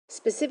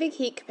Specific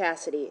heat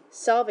capacity,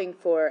 solving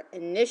for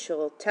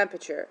initial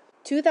temperature.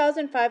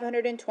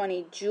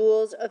 2,520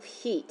 joules of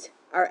heat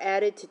are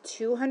added to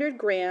 200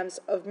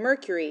 grams of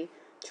mercury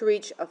to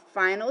reach a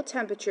final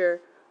temperature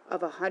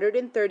of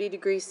 130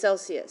 degrees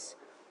Celsius.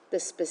 The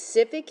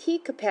specific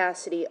heat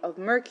capacity of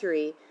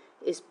mercury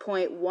is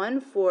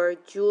 0.14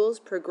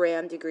 joules per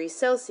gram degree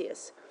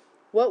Celsius.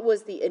 What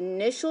was the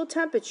initial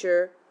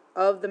temperature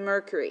of the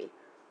mercury?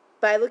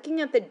 By looking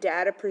at the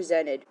data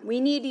presented, we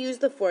need to use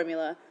the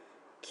formula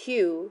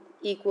Q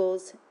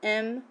equals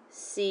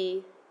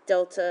mc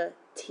delta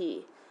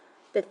T.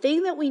 The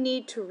thing that we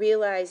need to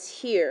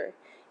realize here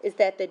is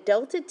that the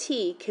delta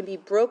T can be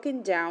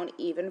broken down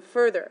even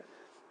further,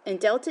 and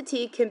delta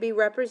T can be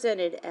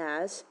represented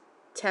as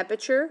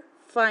temperature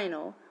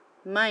final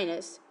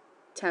minus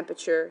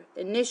temperature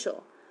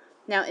initial.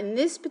 Now in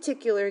this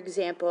particular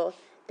example,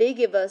 they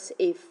give us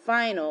a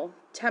final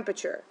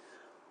temperature,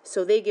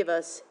 so they give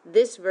us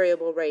this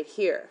variable right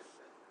here.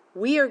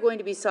 We are going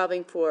to be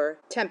solving for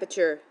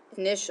temperature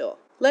initial.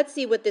 Let's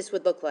see what this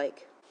would look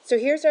like. So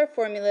here's our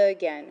formula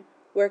again,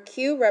 where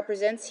Q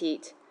represents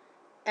heat,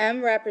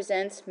 M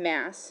represents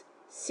mass,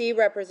 C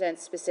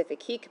represents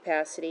specific heat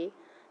capacity,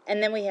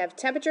 and then we have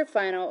temperature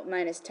final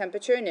minus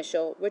temperature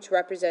initial, which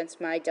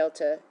represents my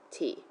delta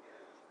T.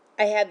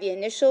 I have the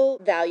initial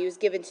values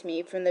given to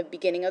me from the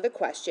beginning of the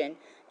question,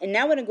 and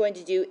now what I'm going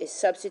to do is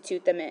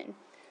substitute them in.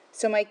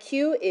 So my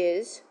Q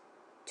is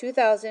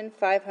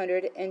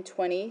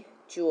 2,520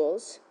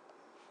 joules.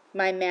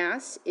 My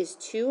mass is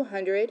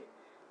 200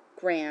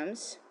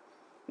 grams.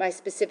 My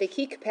specific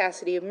heat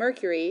capacity of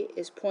mercury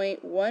is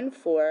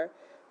 0.14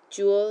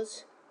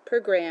 joules per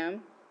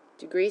gram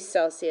degrees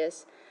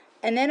Celsius.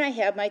 And then I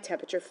have my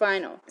temperature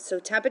final. So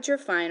temperature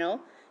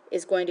final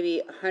is going to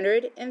be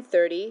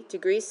 130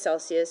 degrees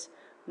Celsius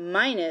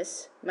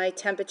minus my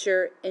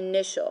temperature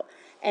initial.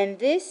 And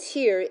this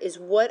here is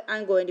what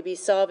I'm going to be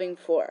solving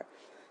for.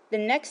 The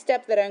next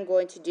step that I'm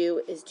going to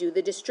do is do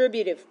the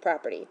distributive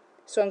property.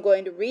 So I'm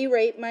going to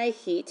re-rate my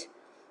heat,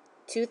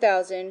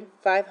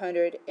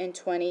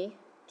 2,520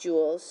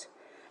 joules,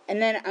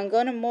 and then I'm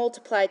going to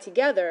multiply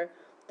together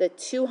the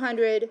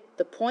 200,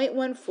 the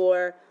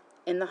 0.14,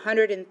 and the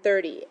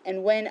 130.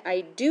 And when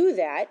I do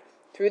that,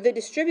 through the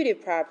distributive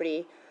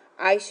property,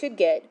 I should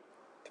get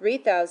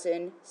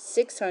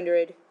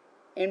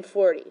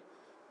 3,640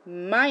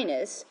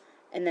 minus,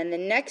 and then the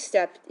next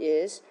step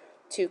is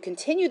to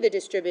continue the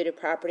distributive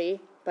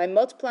property by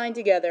multiplying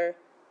together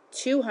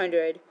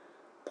 200,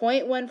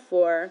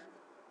 0.14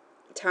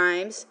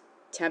 times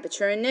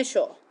temperature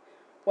initial.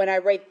 When I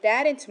write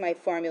that into my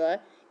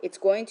formula, it's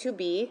going to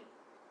be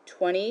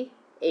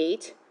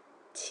 28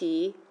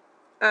 Ti.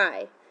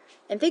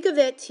 And think of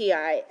that Ti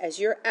as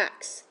your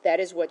X.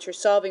 That is what you're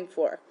solving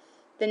for.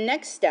 The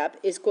next step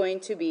is going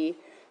to be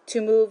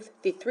to move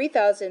the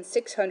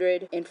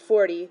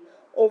 3,640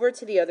 over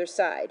to the other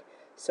side.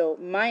 So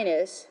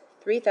minus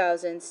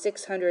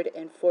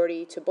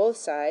 3,640 to both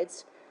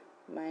sides,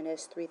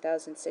 minus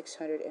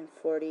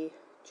 3,640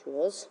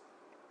 joules.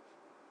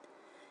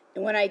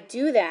 And when I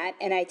do that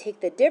and I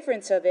take the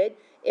difference of it,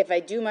 if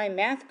I do my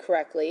math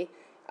correctly,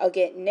 I'll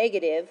get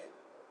negative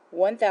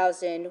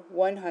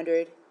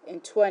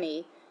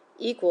 1,120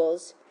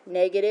 equals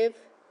negative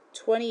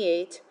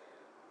 28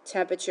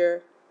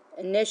 temperature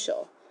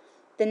initial.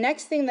 The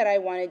next thing that I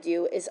want to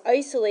do is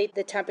isolate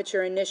the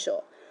temperature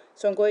initial.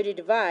 So I'm going to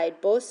divide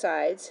both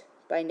sides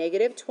by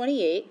negative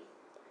 28,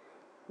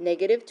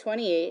 negative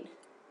 28.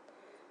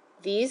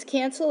 These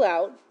cancel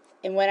out,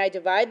 and when I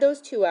divide those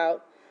two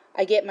out,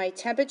 I get my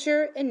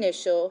temperature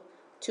initial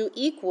to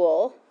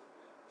equal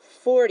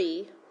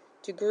 40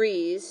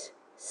 degrees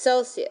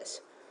Celsius.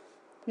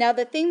 Now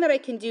the thing that I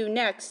can do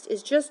next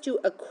is just do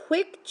a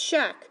quick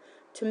check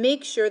to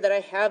make sure that I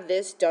have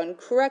this done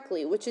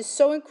correctly, which is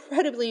so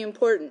incredibly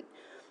important.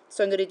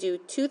 So I'm going to do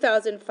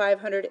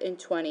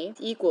 2,520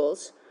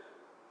 equals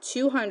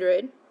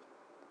 200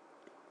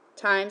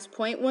 times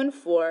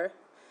 0.14,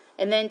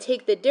 and then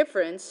take the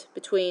difference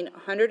between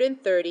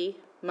 130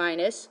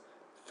 minus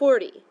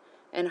 40.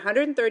 And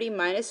 130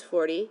 minus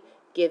 40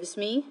 gives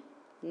me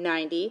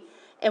 90.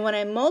 And when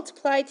I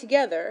multiply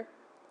together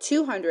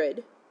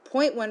 200,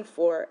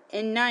 0.14,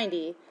 and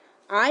 90,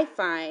 I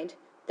find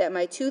that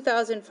my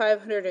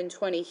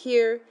 2,520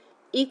 here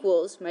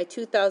equals my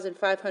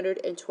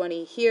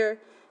 2,520 here.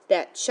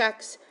 That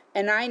checks,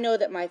 and I know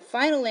that my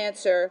final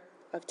answer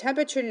of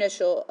temperature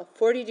initial of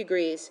 40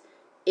 degrees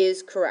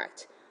is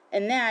correct.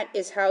 And that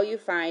is how you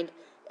find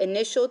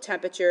initial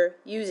temperature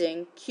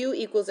using Q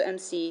equals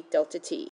mc delta T.